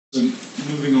So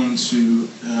moving on to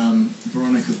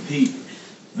Veronika Pete,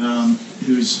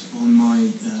 who's on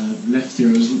my left here.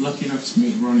 I was lucky enough to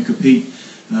meet Veronika Pete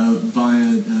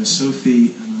via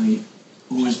Sophie, and I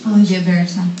always... Thank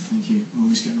you. I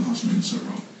always get my last name so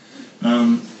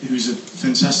wrong. Who's a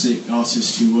fantastic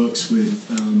artist who works with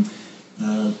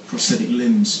prosthetic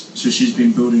limbs. So she's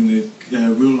been building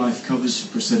the real-life covers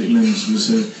for prosthetic limbs.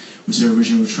 Was her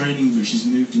original training, but she's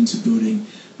moved into building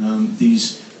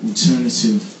these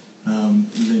alternative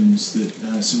limbs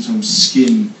that sometimes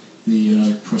skim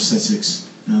the prosthetics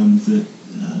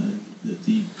that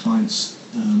the clients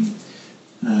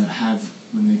have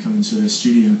when they come into their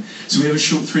studio. So we have a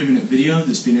short 3-minute video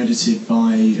that's been edited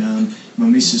by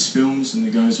Mimesis Films, and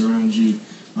the guys around you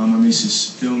are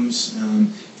Mimesis Films.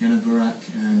 Yana Barak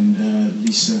and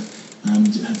Lisa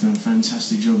have done a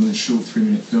fantastic job on this short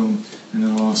 3-minute film, and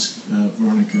I'll ask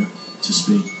Veronika to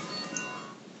speak.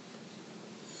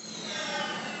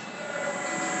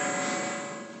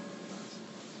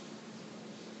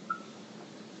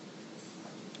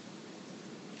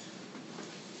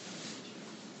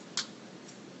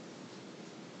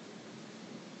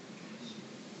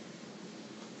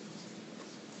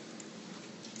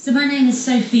 So my name is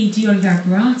Sophie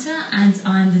Barata, and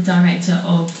I'm the director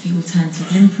of the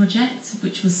Alternative Limb Project,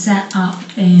 which was set up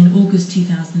in August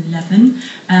 2011.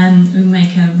 We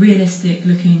make realistic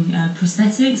looking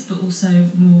prosthetics, but also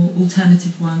more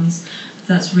alternative ones.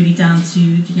 That's really down to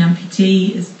the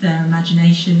amputee, it's their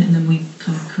imagination, and then we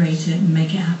kind of create it and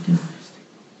make it happen.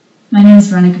 My name is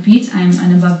Veronika Pete. I'm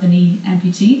an above-the-knee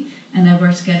amputee, and I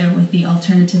work together with the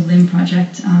Alternative Limb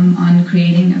Project on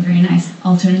creating a very nice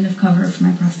alternative cover for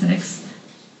my prosthetics.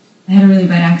 I had a really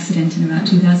bad accident in about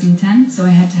 2010, so I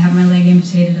had to have my leg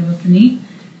amputated above the knee,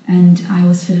 and I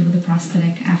was fitted with a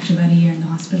prosthetic after about a year in the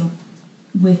hospital.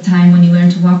 With time, when you learn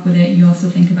to walk with it, you also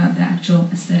think about the actual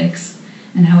aesthetics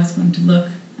and how it's going to look,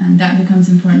 and that becomes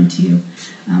important to you.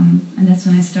 And that's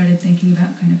when I started thinking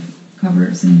about kind of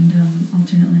covers and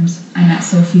alternate limbs. I met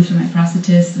Sophie through my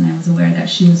prosthetist, and I was aware that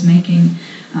she was making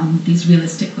these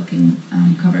realistic looking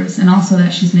covers, and also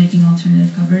that she's making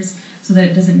alternative covers so that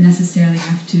it doesn't necessarily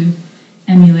have to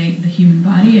emulate the human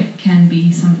body. It can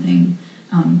be something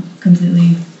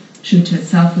completely true to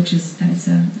itself, which is that it's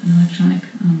an electronic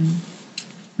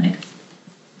leg.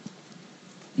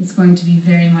 It's going to be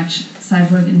very much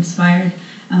cyborg inspired.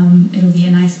 It'll be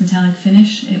a nice metallic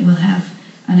finish. It will have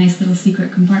a nice little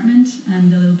secret compartment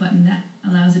and a little button that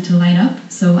allows it to light up.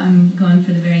 So I'm going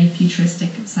for the very futuristic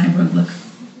cyborg look.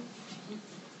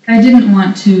 I didn't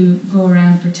want to go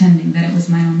around pretending that it was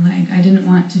my own leg. I didn't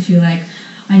want to feel like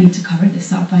I need to cover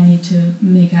this up. I need to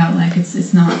make out like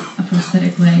it's not a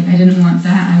prosthetic leg. I didn't want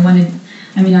that.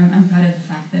 I'm proud of the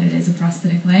fact that it is a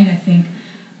prosthetic leg. I think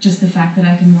just the fact that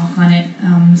I can walk on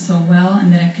it so well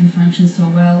and that it can function so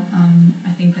well,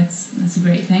 I think that's a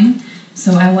great thing.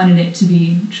 So I wanted it to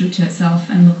be true to itself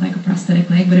and look like a prosthetic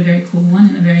leg, but a very cool one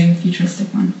and a very futuristic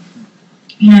one.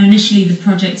 You know, initially the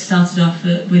project started off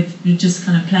with just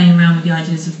kind of playing around with the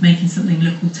ideas of making something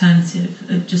look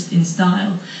alternative, just in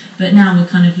style. But now we're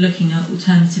kind of looking at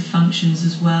alternative functions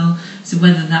as well. So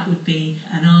whether that would be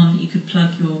an arm that you could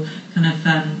plug your kind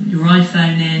of your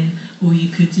iPhone in, or you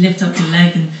could lift up your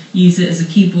leg and use it as a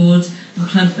keyboard and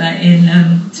plug that in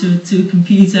to a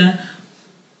computer.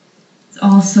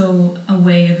 Also a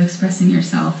way of expressing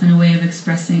yourself and a way of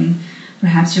expressing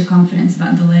perhaps your confidence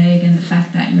about the leg and the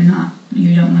fact that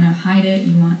you don't want to hide it,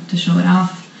 you want to show it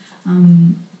off,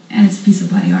 and it's a piece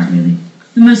of body art really.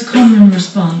 The most common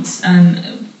response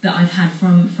that I've had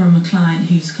from a client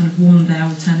who's kind of worn their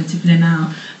alternative limb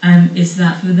out is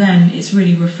that for them it's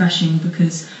really refreshing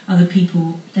because other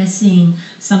people, they're seeing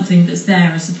something that's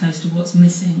there as opposed to what's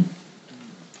missing.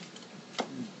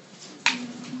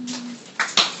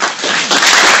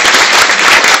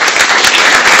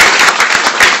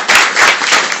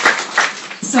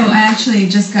 So I actually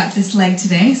just got this leg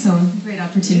today, so great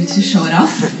opportunity to show it off.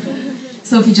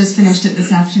 Sophie just finished it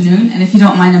this afternoon, and if you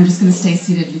don't mind, I'm just going to stay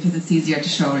seated because it's easier to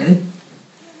show, really.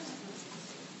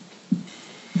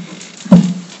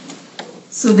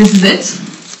 So this is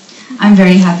it. I'm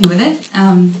very happy with it.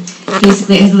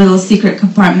 Basically, it has a little secret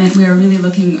compartment. We are really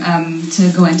looking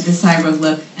to go into the cyborg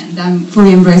look, and I'm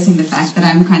fully embracing the fact that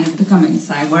I'm kind of becoming a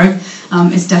cyborg.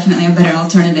 It's definitely a better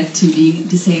alternative to being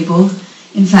disabled.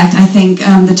 In fact, I think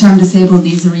the term disabled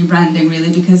needs a rebranding,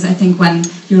 really, because I think when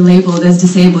you're labeled as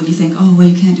disabled, you think, oh, well,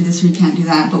 you can't do this or you can't do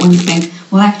that. But when you think,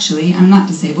 well, actually, I'm not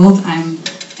disabled, I'm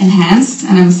enhanced,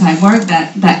 and I'm a cyborg,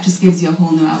 that just gives you a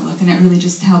whole new outlook, and it really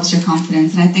just helps your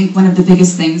confidence. And I think one of the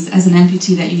biggest things as an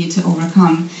amputee that you need to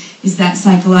overcome is that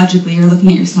psychologically you're looking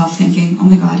at yourself thinking, oh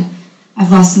my God,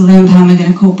 I've lost a limb, how am I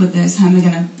going to cope with this? How am I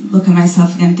going to look at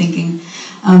myself again thinking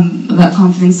about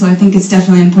confidence? So I think it's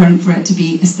definitely important for it to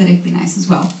be aesthetically nice as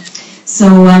well.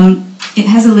 So it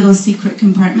has a little secret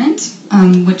compartment,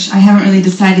 which I haven't really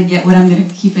decided yet what I'm going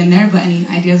to keep in there, but any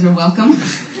ideas are welcome.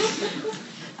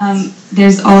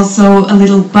 There's also a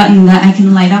little button that I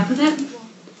can light up with it.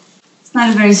 It's not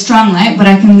a very strong light, but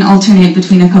I can alternate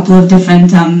between a couple of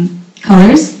different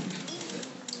colors.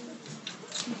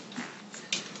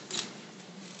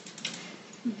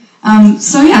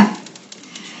 So yeah,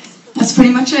 that's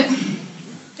pretty much it.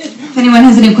 If anyone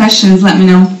has any questions, let me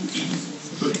know.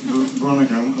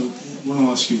 Veronika, I want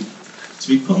to ask you, to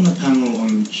be put on the panel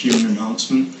on human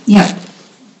enhancement, Yeah.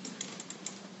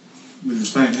 with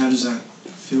respect, how does that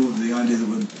feel with the idea that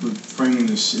we're framing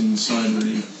this inside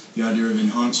really the idea of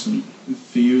enhancement?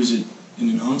 For you, is it an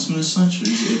enhancement as such, or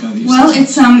is it about the Well,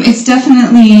 it's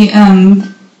definitely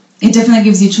it definitely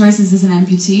gives you choices as an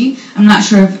amputee. I'm not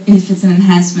sure if it's an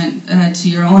enhancement to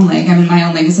your own leg. I mean, my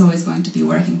own leg is always going to be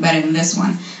working better than this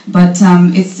one, but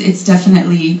it's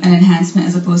definitely an enhancement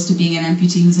as opposed to being an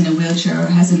amputee who's in a wheelchair or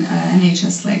has an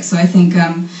HS leg. So I think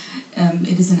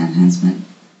it is an enhancement.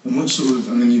 And what sort of,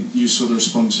 I mean, you saw the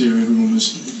response here, everyone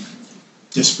was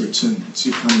desperate to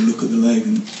kind of look at the leg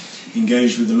and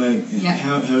engage with the leg. Yeah.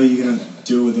 How are you going to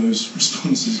deal with those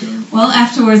responses going? Well,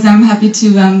 afterwards I'm happy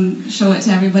to show it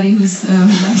to everybody who's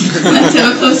like to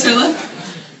have a closer look.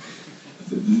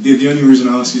 The only reason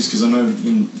I ask is because I know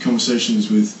in conversations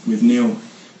with Neil,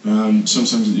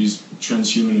 sometimes at these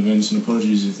transhuman events, and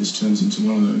apologies if this turns into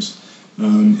one of those,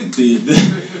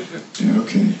 yeah,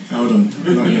 okay, hold on,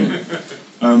 not yet.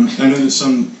 I know that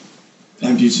some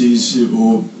amputees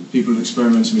or people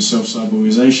experimenting with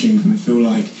self-cyborgization can feel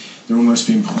like they're almost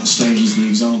being put on stage as the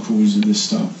examples of this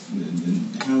stuff.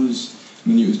 And how does, I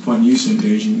mean, it was quite new to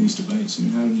engaging in these debates. I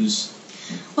mean, how does...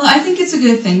 Well, I think it's a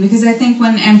good thing, because I think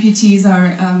when amputees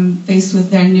are faced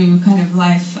with their new kind of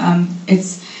life,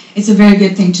 it's a very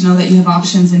good thing to know that you have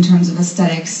options in terms of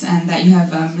aesthetics and that you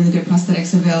have really good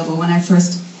prosthetics available. When I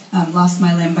first lost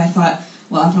my limb, I thought,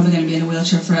 well, I'm probably going to be in a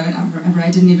wheelchair forever.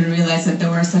 I didn't even realize that there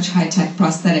were such high-tech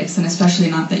prosthetics, and especially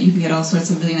not that you can get all sorts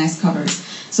of really nice covers.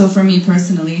 So for me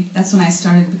personally, that's when I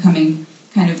started becoming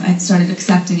I started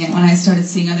accepting it, when I started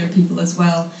seeing other people as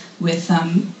well with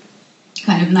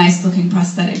kind of nice-looking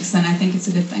prosthetics, and I think it's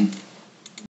a good thing.